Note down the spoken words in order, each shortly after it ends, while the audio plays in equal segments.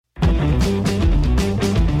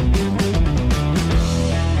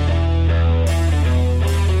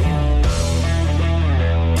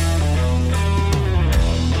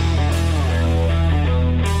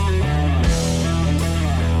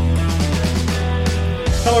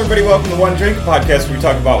everybody. Welcome to One Drink, a podcast where we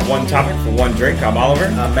talk about one topic for one drink. I'm Oliver.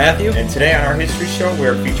 I'm Matthew. And today on our history show, we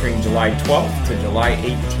are featuring July 12th to July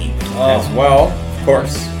 18th. As well, of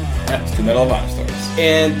course, as the Medal of Honor stories.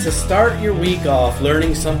 And to start your week off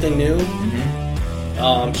learning something new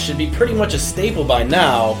should be pretty much a staple by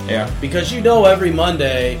now. Yeah. Because you know every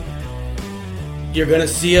Monday you're going to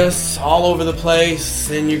see us all over the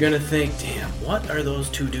place and you're going to think, damn, what are those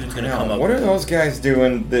two dudes going to come up What with? are those guys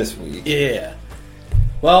doing this week? Yeah.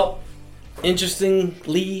 Well,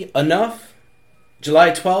 interestingly enough,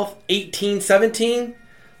 July 12th, 1817,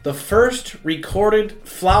 the first recorded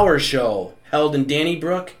flower show held in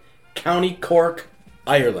Donnybrook, County Cork,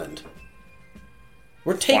 Ireland.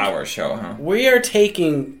 Flower show, huh? We are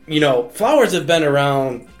taking, flowers have been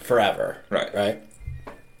around forever. Right.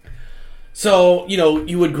 So,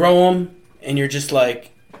 you would grow them and you're just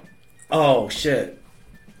like, oh, shit.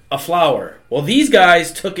 A flower. Well, these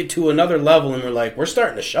guys took it to another level and were like, we're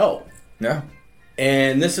starting a show. Yeah.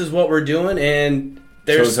 And this is what we're doing. And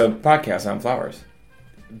there's a podcast on flowers.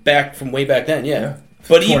 way back then, yeah.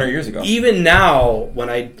 But 200 years ago. Even now, when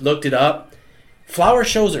I looked it up, flower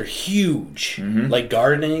shows are huge. Like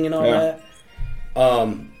gardening and all that.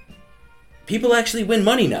 People actually win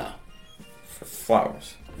money now. For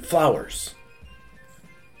flowers. Flowers.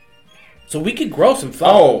 So we could grow some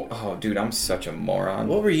flowers. Oh, dude, I'm such a moron.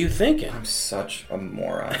 What were you thinking? I'm such a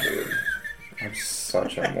moron, dude. I'm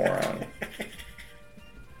such a moron.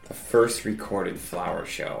 The first recorded flower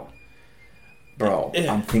show. Bro,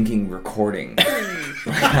 I'm thinking recording.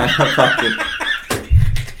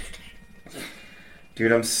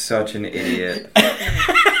 Dude, I'm such an idiot.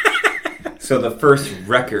 So the first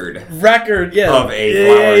record of a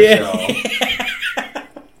flower show.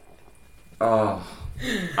 Oh.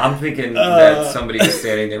 I'm thinking that somebody was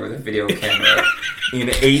standing there with a video camera in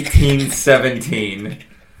 1817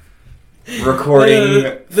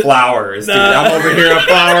 recording flowers. Dude, I'm over here a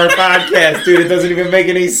flower podcast, dude. It doesn't even make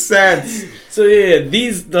any sense. So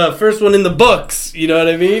the first one in the books, you know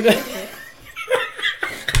what I mean?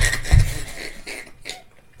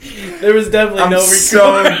 There was definitely no recording.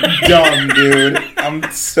 So dumb, dude.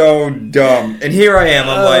 I'm so dumb. And here I am,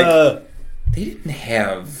 I'm like, they didn't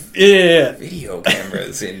have video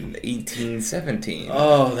cameras in 1817.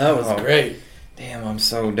 Oh, that was great. Damn, I'm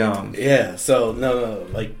so dumb. Yeah, so, no,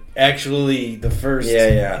 like, actually, the first...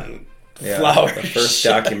 Flower the first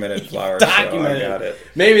documented flower show. I got it.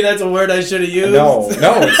 Maybe that's a word I should have used. No, it's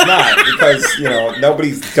not. Because,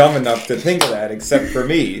 nobody's dumb enough to think of that except for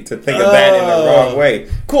me, to think of that in the wrong way.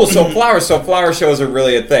 Cool, so flower shows are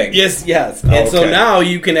really a thing. Yes. And so now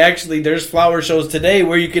you can actually, there's flower shows today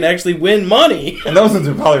where you can actually win money. And those ones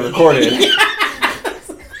are probably recorded.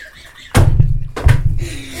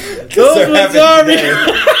 Those ones are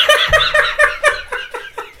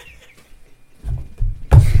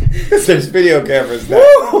There's video cameras now.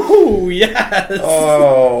 Woo! Yes.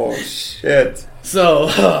 Oh, shit. So,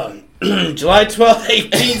 July 12th,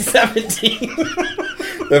 1817.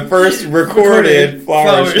 The first recorded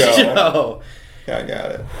flower show. I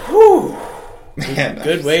got it. Whew. Man,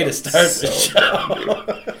 good way to start the show.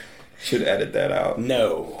 Dumb, should edit that out.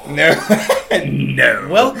 No. No.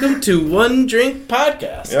 Welcome to One Drink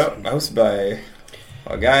Podcast. Yep, hosted by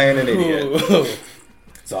a guy and an idiot.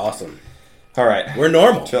 It's awesome. All right. We're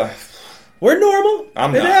normal. We're normal.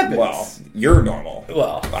 I'm it not. Happens. Well, you're normal.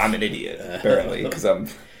 Well, I'm an idiot, apparently, because I'm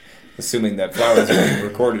assuming that flowers were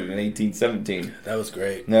recorded in 1817. That was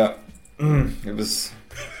great. No. It was...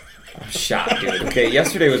 I'm shocked, dude. Okay,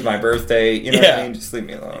 yesterday was my birthday. You know what I mean? Just leave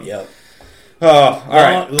me alone. Yep. Oh, all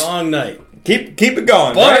right. Long night. Keep it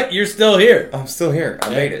going, but right? You're still here. I'm still here. I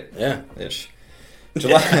made it. Yeah. Ish.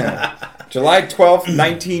 July 12th,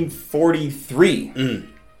 1943.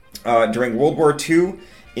 During World War II,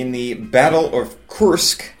 in the Battle of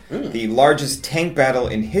Kursk, the largest tank battle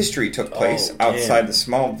in history took place outside the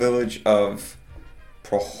small village of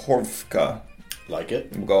Prohorovka. Like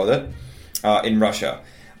it. We'll go with it. In Russia.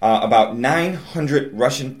 About 900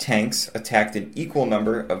 Russian tanks attacked an equal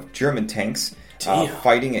number of German tanks,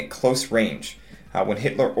 fighting at close range. When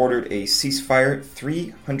Hitler ordered a ceasefire,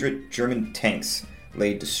 300 German tanks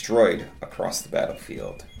lay destroyed across the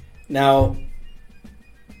battlefield. Now,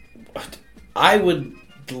 I would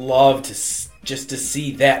love to just to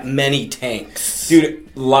see that many tanks. Dude,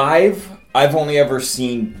 live, I've only ever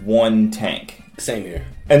seen one tank. Same here.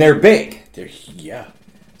 And they're big. Yeah.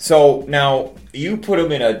 So, now, you put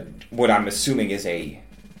them in what I'm assuming is a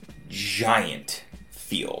giant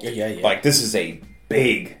field. Yeah. Like, this is a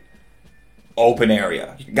big, open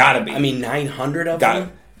area. Gotta be. I mean, 900 of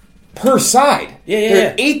them? Per side. Yeah.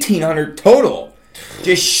 There are 1,800 total.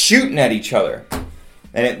 Just shooting at each other.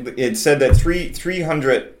 And it said that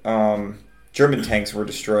 300 German tanks were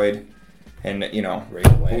destroyed. And, you know,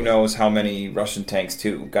 Right away. who knows how many Russian tanks,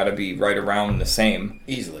 too. Got to be right around the same.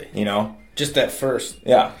 Easily. You know? Just that first.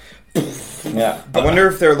 Yeah. Yeah. I wonder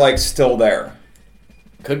if they're, like, still there.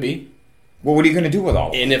 Could be. Well, what are you going to do with all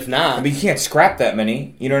of them? And if not... I mean, you can't scrap that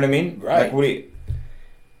many. You know what I mean? Right. Like, what do you...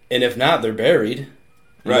 And if not, they're buried.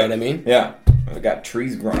 You know what I mean? Yeah. They got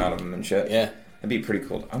trees growing out of them and shit. Yeah. That'd be pretty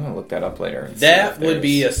cool. I'm going to look that up later. That would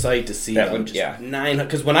be a sight to see. That though. would, Just yeah. 900.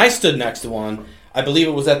 Because when I stood next to one, I believe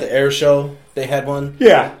it was at the air show, they had one.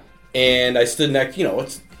 Yeah. And I stood next, you know,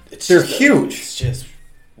 it's They're just huge. It's just,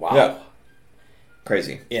 wow. Yeah.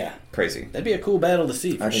 Crazy. Yeah. Crazy. That'd be a cool battle to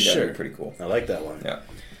see, for I think sure. that'd be pretty cool. I like that one. Yeah.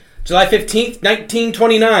 July 15th,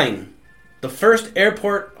 1929. The first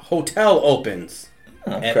airport hotel opens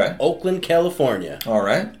at Oakland, California. All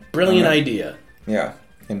right. Brilliant idea. Yeah.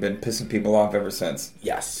 And been pissing people off ever since.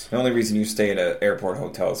 Yes. The only reason you stay at an airport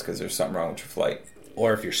hotel is because there's something wrong with your flight.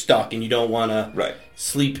 Or if you're stuck and you don't want to Right.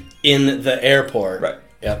 sleep in the airport. Right.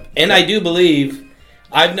 Yep. And I do believe,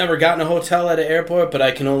 I've never gotten a hotel at an airport, but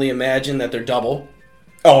I can only imagine that they're double.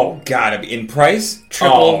 Oh, gotta be. In price?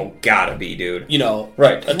 Triple. Oh, gotta be, dude. You know.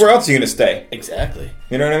 Right. Where else are you going to stay? Exactly.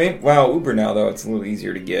 You know what I mean? Well, Uber now, though, it's a little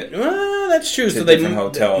easier to get. Well, that's true. To So they different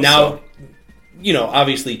hotels, now, so. you know,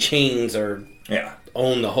 obviously chains are Yeah.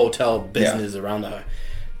 own the hotel business around the.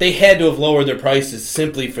 They had to have lowered their prices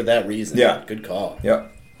simply for that reason. Yeah. Good call.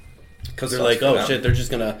 Yep. Because they're Sucks like, for oh them. shit, they're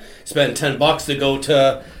just gonna spend $10 to go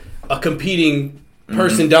to a competing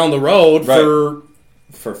person down the road Right.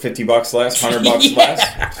 For $50 less, $100 Yeah.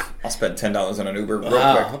 less. I'll spend $10 on an Uber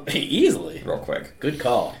real quick. Easily. Real quick. Good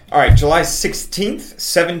call. All right, July 16th,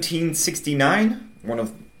 1769. One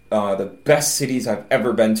of the best cities I've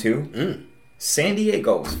ever been to. San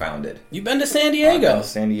Diego was founded. You've been to San Diego?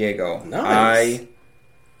 San Diego. Nice. I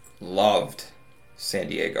loved San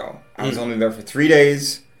Diego. I was only there for 3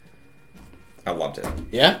 days. I loved it.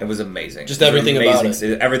 Yeah? It was amazing. Just It was everything about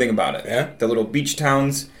it. Everything about it. Yeah? The little beach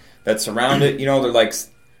towns that surround it, you know, they're like,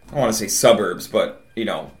 I don't want to say suburbs, but, you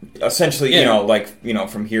know, essentially, you know, like, you know,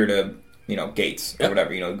 from here to, you know, Gates or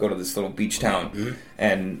whatever, you know, go to this little beach town.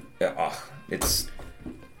 And it's,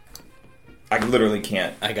 I literally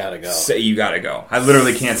can't. I gotta go. Say you gotta go. I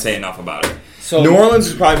literally can't say enough about it. So New Orleans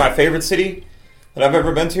is probably my favorite city that I've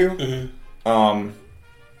ever been to.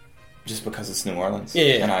 Just because it's New Orleans.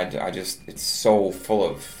 Yeah. And I just, it's so full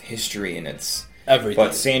of history and it's... everything.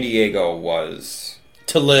 But San Diego was...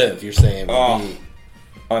 To live, you're saying. Would be.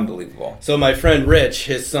 Unbelievable. So my friend Rich,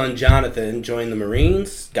 his son Jonathan, joined the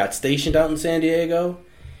Marines, got stationed out in San Diego.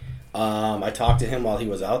 I talked to him while he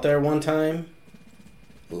was out there one time.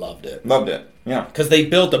 Loved it. Loved it. Yeah. Because they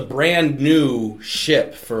built a brand new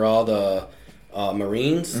ship for all the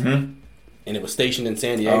Marines, and it was stationed in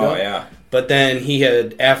San Diego. Oh, yeah. But then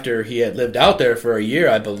after he had lived out there for a year,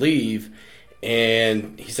 I believe,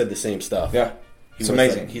 and he said the same stuff. Yeah. It's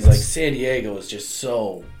amazing. He's like, San Diego is just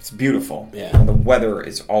so... It's beautiful. Yeah. And the weather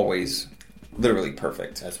is always literally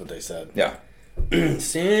perfect. That's what they said. Yeah.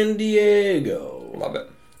 San Diego. Love it.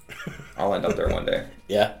 I'll end up there one day.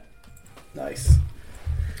 Yeah. Nice.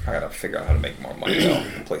 I gotta figure out how to make more money, though.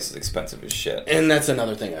 The place is expensive as shit. And that's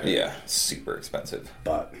another thing I heard. Yeah. Super expensive.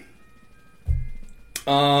 But...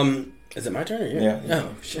 Is it my turn or you? Yeah.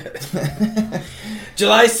 Oh, shit.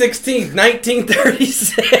 July 16th,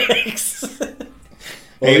 1936.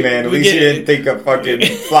 Hey, man, at least you didn't think a fucking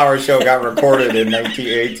flower show got recorded in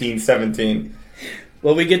 1817.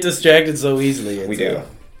 Well, we get distracted so easily. We do.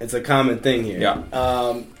 It's a common thing here. Yeah.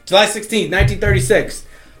 July 16th, 1936.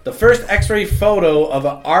 The first X-ray photo of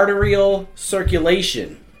an arterial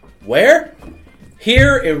circulation. Where?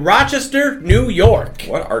 Here in Rochester, New York.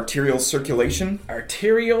 What? Arterial circulation?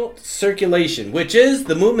 Arterial circulation, which is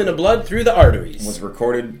the movement of blood through the arteries. Was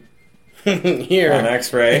recorded here on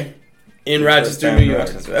X-ray. in Rochester, New York.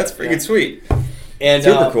 That's freaking sweet. And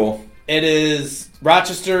super cool. It is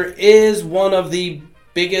Rochester is one of the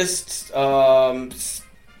biggest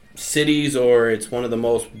cities, or it's one of the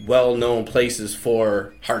most well-known places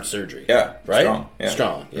for heart surgery. Yeah, right. Strong. Yeah.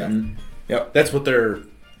 Strong. Yeah. Mm-hmm. Yep. That's what they're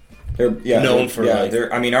known for. Yeah,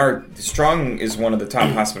 like, I mean, our Strong is one of the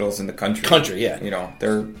top hospitals in the country. Yeah. You know,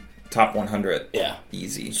 they're top 100. Yeah.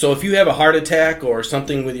 Easy. So if you have a heart attack or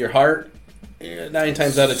something with your heart, 9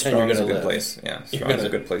 times out of 10 you're Strong's going to a good live. place. Yeah, Strong's a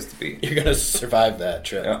good place to be. You're going to survive that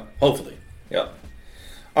trip. Yeah. Hopefully. Yep.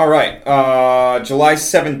 All right. July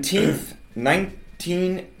 17th,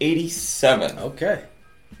 1987. Okay.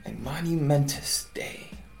 A monumentous day.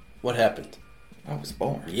 What happened? I was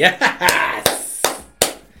born. Yes!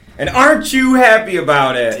 And aren't you happy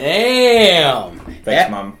about it? Damn!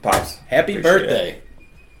 Thanks, Mom, Pops. Happy Appreciate birthday. it.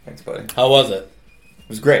 Thanks, buddy. How was it?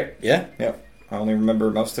 was great. Yeah? Yep. I only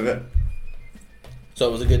remember most of it. So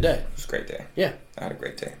it was a good day. It was a great day. Yeah. I had a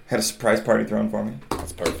great day. Had a surprise party thrown for me.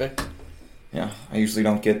 That's perfect. Yeah. I usually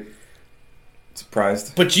don't get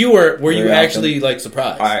surprised. But you were you Very actually, like,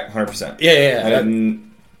 surprised? 100%. Yeah.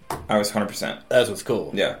 I was 100%. That's what's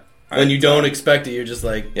cool. Yeah. When you don't expect it, you're just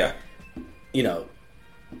like, yeah. You know,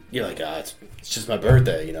 you're like, it's just my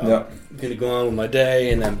birthday, you know. Yep. I'm going to go on with my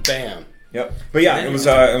day, and then bam. Yep. But yeah, it was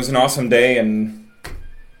an awesome day, and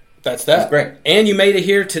that's that. It was great. And you made it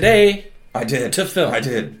here today. I did. To film. I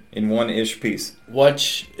did. In one-ish piece.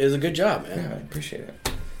 Which is a good job, man. Yeah, I appreciate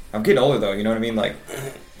it. I'm getting older, though, you know what I mean? Like,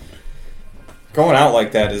 going out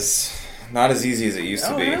like that is not as easy as it used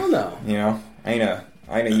to be. Hell no. You know? I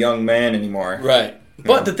ain't a young man anymore. Right.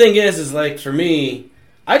 But the thing is like, for me,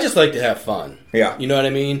 I just like to have fun. Yeah. You know what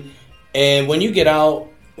I mean? And when you get out,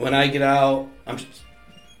 when I get out,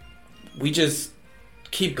 we just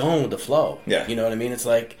keep going with the flow. Yeah. You know what I mean? It's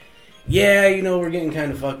like, yeah, you know, we're getting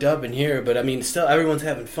kind of fucked up in here, but I mean, still, everyone's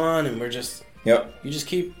having fun, and we're just... Yep. You just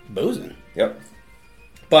keep boozing. Yep.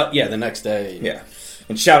 But, yeah, the next day... Yeah.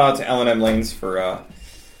 And shout out to L&M Lanes for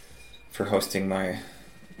hosting my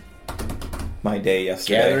day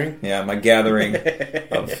yesterday. Gathering? Yeah, my gathering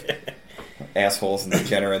of assholes and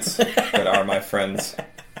degenerates that are my friends.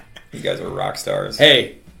 You guys are rock stars.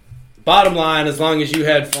 Hey, bottom line, as long as you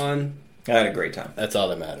had fun... I had a great time. That's all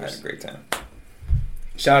that matters. I had a great time.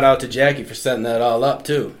 Shout out to Jackie for setting that all up,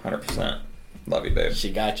 too. 100%. Love you, babe.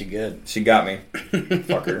 She got you good. She got me.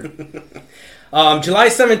 Fucker. July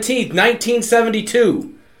 17th,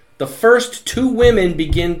 1972. The first two women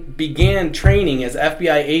began training as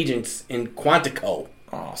FBI agents in Quantico.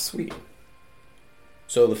 Oh, sweet.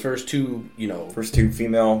 So the first two, First two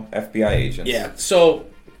female FBI agents. Yeah. So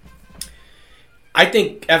I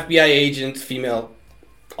think FBI agents, female,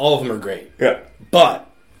 all of them are great. Yeah. But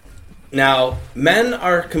now, men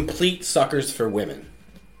are complete suckers for women.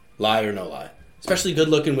 Lie or no lie. Especially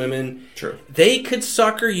good-looking women. True. They could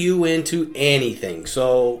sucker you into anything.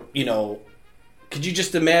 So, could you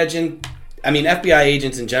just imagine... I mean, FBI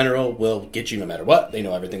agents in general will get you no matter what. They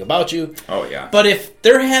know everything about you. Oh, yeah. But if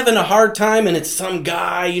they're having a hard time and it's some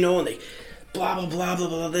guy, and they blah, blah, blah, blah,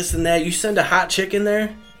 blah, this and that, you send a hot chick in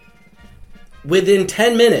there, within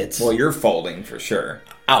 10 minutes... Well, you're folding for sure.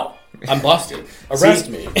 Out. I'm busted. Arrest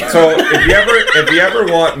me. So if you ever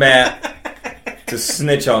want Matt to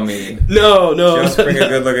snitch on me, no, just bring a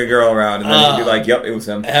good looking girl around, and then you'll be like, "Yep, it was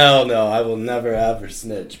him." Hell no, I will never ever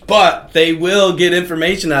snitch. But they will get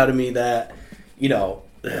information out of me that,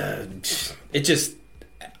 it just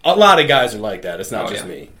a lot of guys are like that. It's not just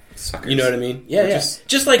me. Suckers. You know what I mean? Yeah, yeah.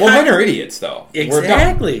 Just like men are idiots, though.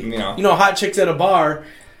 Exactly. We're dumb, hot chicks at a bar.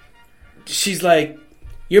 She's like,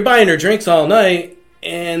 you're buying her drinks all night.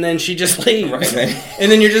 And then she just leaves. Right,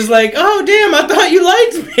 and then you're just like, oh, damn, I thought you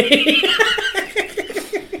liked me.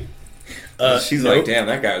 She's like, damn,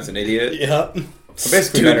 that guy was an idiot. Yep. So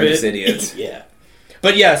basically, men are just idiots. Yeah.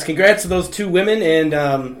 But yes, congrats to those two women. And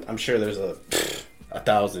I'm sure there's a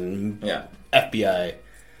 1,000 FBI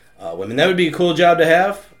women. That would be a cool job to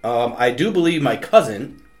have. I do believe my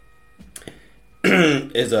cousin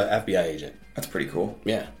is a FBI agent. That's pretty cool.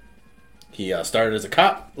 Yeah. He started as a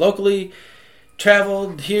cop locally.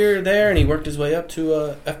 Traveled here, there, and he worked his way up to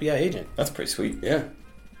a FBI agent. That's pretty sweet. Yeah.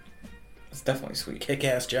 That's definitely sweet.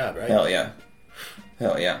 Kick-ass job, right? Hell yeah.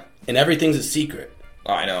 Hell yeah. And everything's a secret.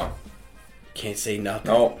 Oh, I know. Can't say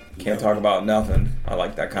nothing. No, can't talk about nothing. I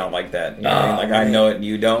like that, kind of like that. You know what I mean? Like, I know it and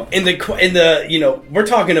you don't. In the we're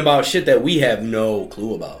talking about shit that we have no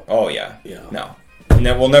clue about. Oh, yeah. Yeah. No. And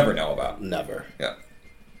that we'll never know about. Never. Yeah.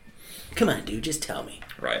 Come on, dude, just tell me.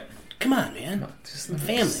 Right. Come on, man. Just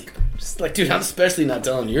family. Just like, dude, I'm especially not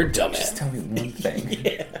telling you. You're dumbass. Just tell me one thing.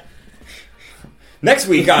 Yeah. Next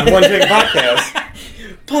week on One Big Podcast,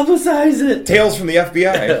 publicize it. Tales from the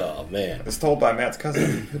FBI. Oh man, it's told by Matt's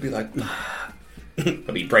cousin. He'll be like,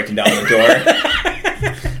 he'll be breaking down the door.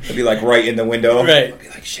 He'll be like right in the window. Right. He'll be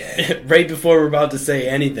like, shit. Right before we're about to say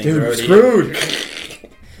anything, dude, we're screwed.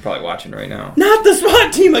 Probably watching right now. Not the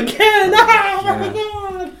SWAT team again. Oh my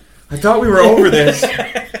god. I thought we were over this.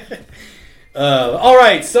 All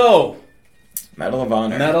right, so Medal of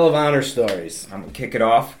Honor. Medal of Honor stories. I'm gonna kick it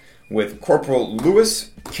off with Corporal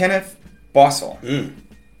Lewis Kenneth Bossel.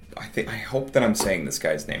 I hope that I'm saying this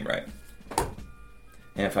guy's name right.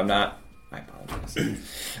 And if I'm not, I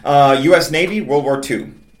apologize. U.S. Navy, World War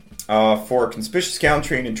II. For conspicuous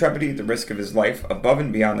gallantry and intrepidity, the risk of his life above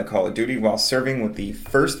and beyond the call of duty while serving with the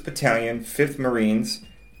 1st Battalion, 5th Marines,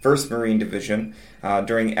 1st Marine Division,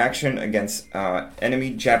 during action against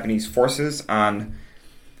enemy Japanese forces on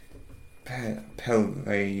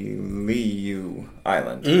Peleliu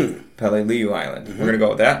Island. Peleliu Island. We're going to go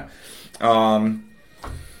with that.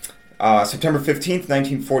 September 15th,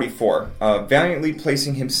 1944. Valiantly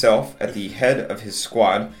placing himself at the head of his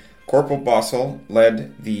squad, Corporal Bossel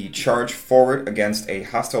led the charge forward against a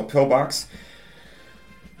hostile pillbox,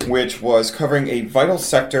 which was covering a vital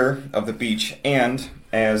sector of the beach, and,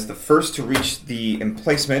 as the first to reach the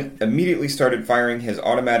emplacement, immediately started firing his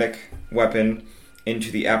automatic weapon into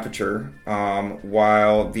the aperture,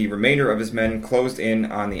 while the remainder of his men closed in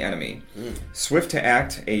on the enemy. Swift to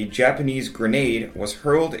act, a Japanese grenade was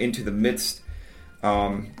hurled into the midst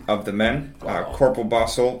of the men. Corporal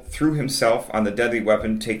Bossel threw himself on the deadly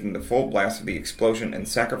weapon, taking the full blast of the explosion and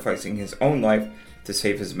sacrificing his own life to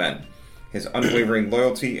save his men. His unwavering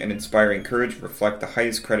loyalty and inspiring courage reflect the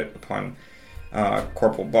highest credit upon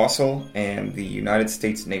Corporal Bossel and the United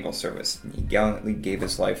States Naval Service. He gallantly gave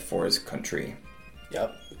his life for his country.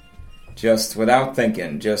 Yep. Just without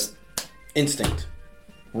thinking, just... instinct.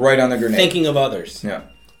 Right on the grenade. Thinking of others. Yeah.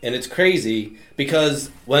 And it's crazy because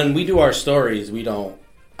when we do our stories,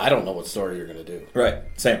 I don't know what story you're going to do. Right.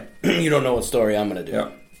 Same. You don't know what story I'm going to do.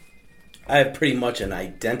 Yeah. I have pretty much an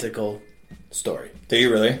identical story. Do you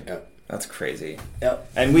really? Yeah. That's crazy. Yep.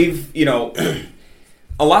 And we've,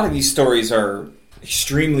 a lot of these stories are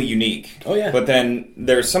extremely unique. Oh, yeah. But then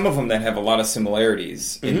there's some of them that have a lot of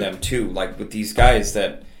similarities in them, too. Like with these guys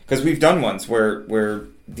that... Because we've done ones where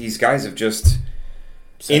these guys have just...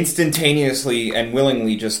 instantaneously and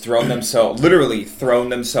willingly just literally thrown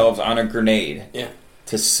themselves on a grenade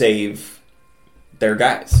to save their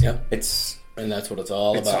guys. Yep. And that's what it's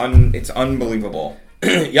all about. It's unbelievable.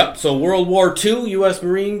 Yep. So World War II, U.S.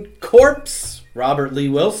 Marine Corps, Robert Lee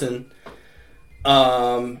Wilson,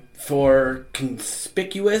 for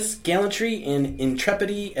conspicuous gallantry and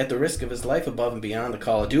intrepidity at the risk of his life above and beyond the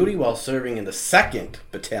call of duty while serving in the 2nd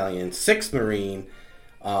Battalion, 6th Marine,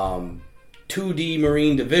 2D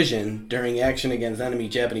Marine Division during action against enemy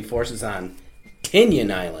Japanese forces on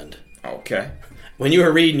Tinian Island. Okay. When you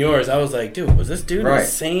were reading yours, I was like, dude, was this dude the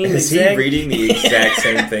same Is he reading the exact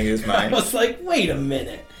same thing as mine? I was like, wait a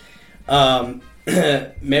minute.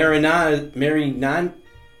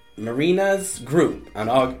 Marina's group on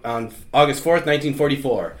August 4th,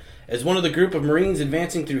 1944. As one of the group of Marines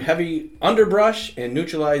advancing through heavy underbrush and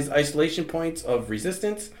neutralized isolation points of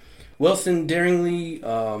resistance, Wilson daringly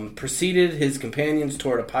preceded his companions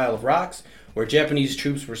toward a pile of rocks where Japanese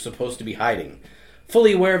troops were supposed to be hiding.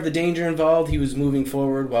 Fully aware of the danger involved, he was moving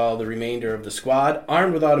forward while the remainder of the squad,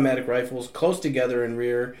 armed with automatic rifles, close together in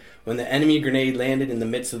rear when the enemy grenade landed in the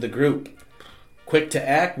midst of the group. Quick to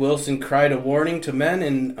act, Wilson cried a warning to men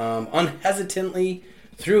and unhesitantly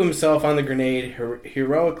threw himself on the grenade,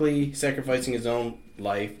 heroically sacrificing his own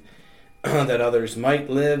life that others might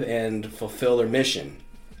live and fulfill their mission.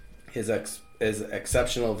 His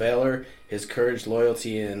exceptional valor, his courage,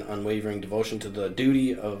 loyalty, and unwavering devotion to the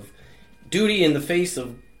duty in the face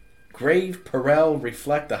of grave peril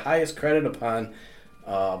reflect the highest credit upon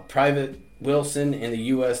Private Wilson in the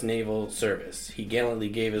U.S. Naval Service. He gallantly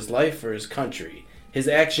gave his life for his country. His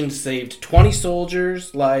actions saved 20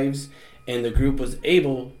 soldiers' lives, and the group was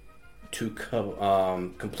able to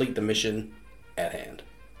complete the mission at hand.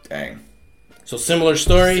 Dang. So similar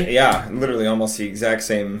story. Yeah, literally almost the exact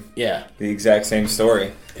same. Yeah. The exact same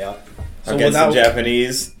story. Yeah. So against the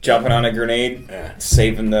Japanese, jumping on a grenade,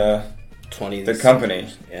 saving the company.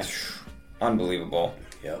 Yeah. Unbelievable.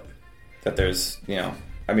 Yep. That there's,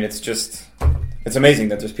 it's amazing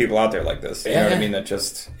that there's people out there like this. You know what I mean? That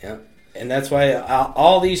just... Yeah. And that's why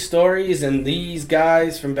all these stories and these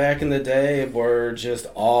guys from back in the day were just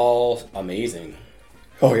all amazing.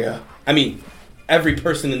 Oh, yeah. I mean, every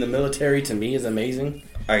person in the military to me is amazing.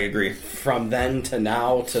 I agree. From then to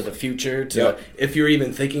now to the future to if you're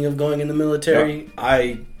even thinking of going in the military,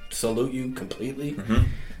 I salute you completely.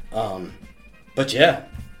 Mm-hmm. But yeah,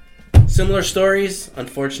 similar stories.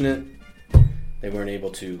 Unfortunate they weren't able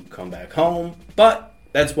to come back home, but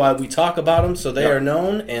that's why we talk about them, so they are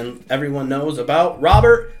known and everyone knows about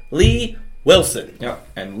Robert Lee Wilson. Yep,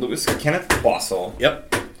 and Louis Kenneth Bossel.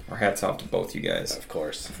 Yep. Our hats off to both you guys. Of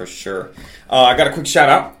course. For sure. I got a quick shout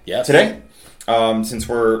out today. Since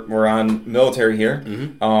we're on military here.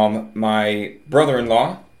 Mm-hmm. My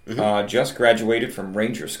brother-in-law just graduated from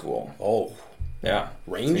Ranger School. Oh. Yeah.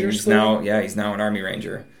 Ranger School? He's now an Army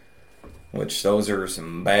Ranger. Which those are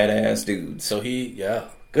some badass dudes. So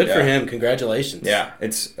good for him. Congratulations. Yeah.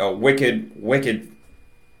 It's a wicked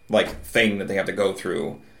thing that they have to go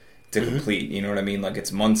through to complete. You know what I mean? Like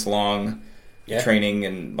it's months long training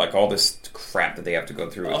and like all this crap that they have to go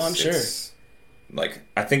through. I'm sure.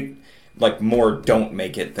 I think more don't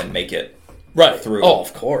make it than make it right through. Oh,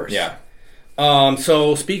 of course. Yeah.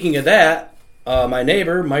 So speaking of that, my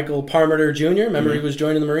neighbor, Michael Parmenter Jr., remember he was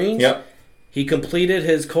joining the Marines? Yep. He completed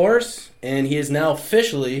his course, and he is now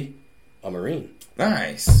officially a Marine.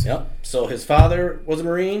 Nice. Yep. So his father was a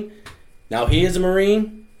Marine. Now he is a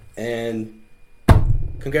Marine, and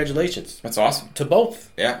congratulations. That's awesome. To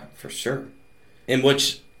both. Yeah, for sure. In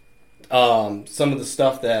which some of the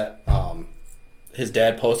stuff that his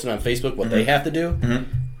dad posted on Facebook, what they have to do.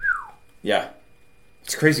 Mm-hmm. Yeah.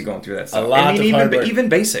 It's crazy going through that stuff. A lot of hard work. Even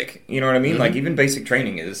basic. You know what I mean? Like, even basic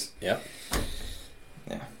training is... Yep.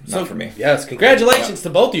 Yeah, not for me. Yes, congratulations to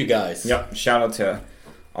both of you guys. Yep. Shout out to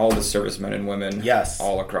all the servicemen and women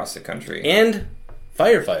all across the country. And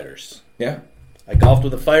firefighters. Yeah. I golfed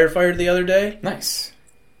with a firefighter the other day. Nice.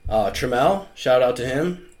 Trammell, shout out to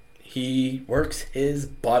him. He works his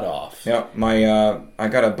butt off. Yep. I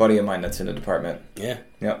got a buddy of mine that's in the department. Yeah.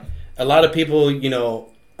 Yep. A lot of people,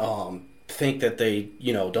 think that they,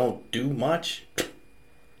 don't do much.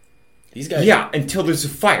 These guys... Yeah, until there's a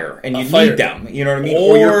fire and you need them. You know what I mean?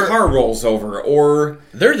 Or your car rolls over. Or...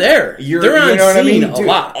 They're there. They're on scene a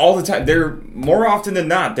lot. All the time. They're, more often than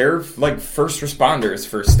not, they're like first responders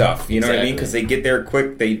for stuff. You know what I mean? Because they get there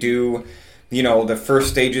quick. They do... the first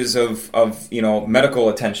stages of medical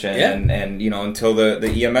attention and until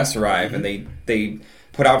the EMS arrive and they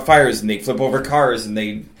put out fires and they flip over cars and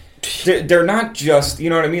they're not just, you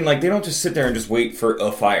know what I mean? Like, they don't just sit there and just wait for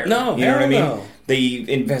a fire. No, you know what I mean? No. They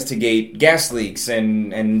investigate gas leaks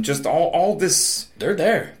and just all this. They're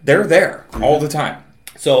there. They're there all the time.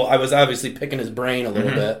 So I was obviously picking his brain a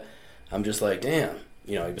little bit. I'm just like, damn.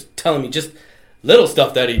 He was telling me just little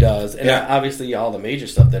stuff that he does, and obviously all the major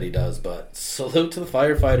stuff that he does, but salute to the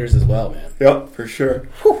firefighters as well, man. Yep, for sure.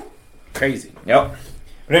 Whew. Crazy. Yep.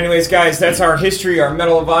 But anyways, guys, that's our history, our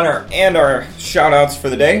Medal of Honor, and our shout-outs for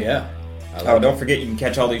the day. Yeah. Don't forget, you can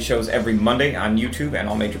catch all these shows every Monday on YouTube and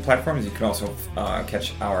all major platforms. You can also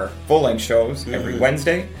catch our full-length shows every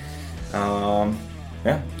Wednesday. Don't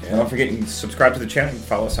forget, you can subscribe to the channel. You can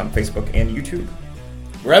follow us on Facebook and YouTube.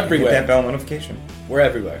 We're everywhere. Hit that bell notification. We're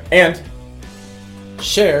everywhere. And...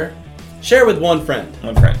 Share with one friend.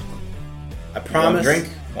 One friend. I promise. One drink,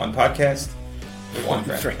 one podcast, one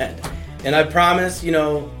friend. And I promise, they're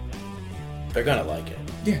gonna like it.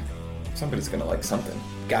 Yeah. Somebody's gonna like something.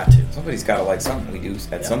 Got to. Somebody's gotta like something we do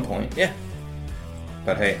at some point. Yeah.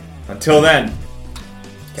 But hey, until then,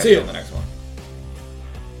 catch you on the next one.